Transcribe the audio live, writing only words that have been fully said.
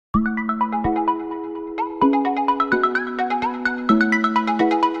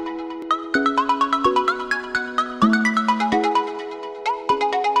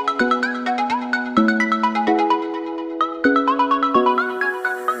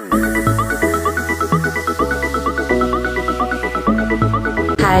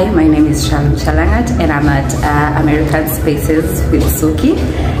Hi, my name is Shalom Shalangat and I'm at American Spaces with Suki,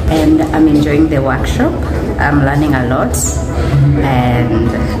 and I'm enjoying the workshop. I'm learning a lot and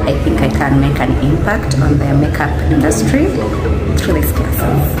I think I can make an impact on the makeup industry through these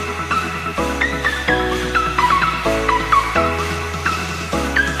classes.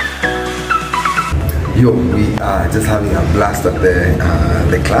 Yo, we are just having a blast at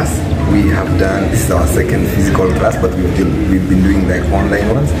the class. We have done, this is our second physical class, but we've been doing like online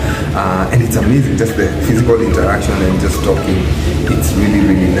ones, and it's amazing, just the physical interaction and just talking. It's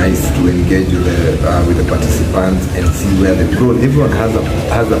really nice to engage with the participants and see where they've grown. Everyone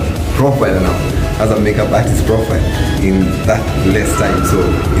has a profile now, has a makeup artist profile in that less time, so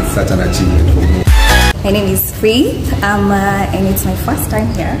it's such an achievement for me. My name is Faith, and it's my first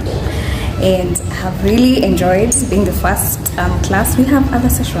time here. And I have really enjoyed being the first class. We have other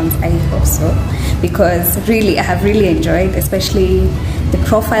sessions, I hope so, because really I have really enjoyed, especially the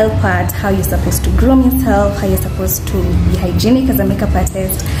profile part, how you're supposed to groom yourself, how you're supposed to be hygienic as a makeup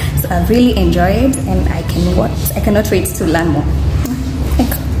artist. So I've really enjoyed, and I cannot wait to learn more.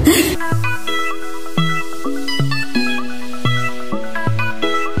 Thanks.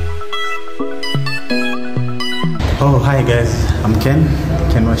 Oh, hi guys, I'm Ken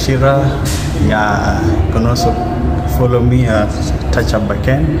Washira. Yeah, you can also follow me at Touch Up by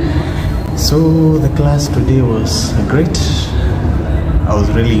Ken. So the class today was great. I was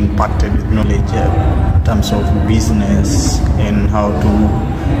really impacted with knowledge in terms of business and how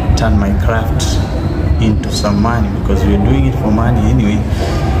to turn my craft into some money, because we're doing it for money anyway.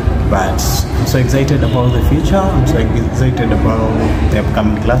 But I'm so excited about the future. I'm so excited about the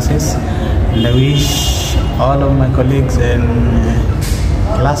upcoming classes, and I wish all of my colleagues and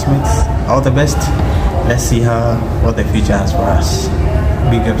classmates all the best. Let's see what the future has for us.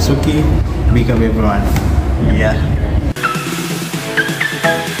 Big up Suki, big up everyone. Yeah.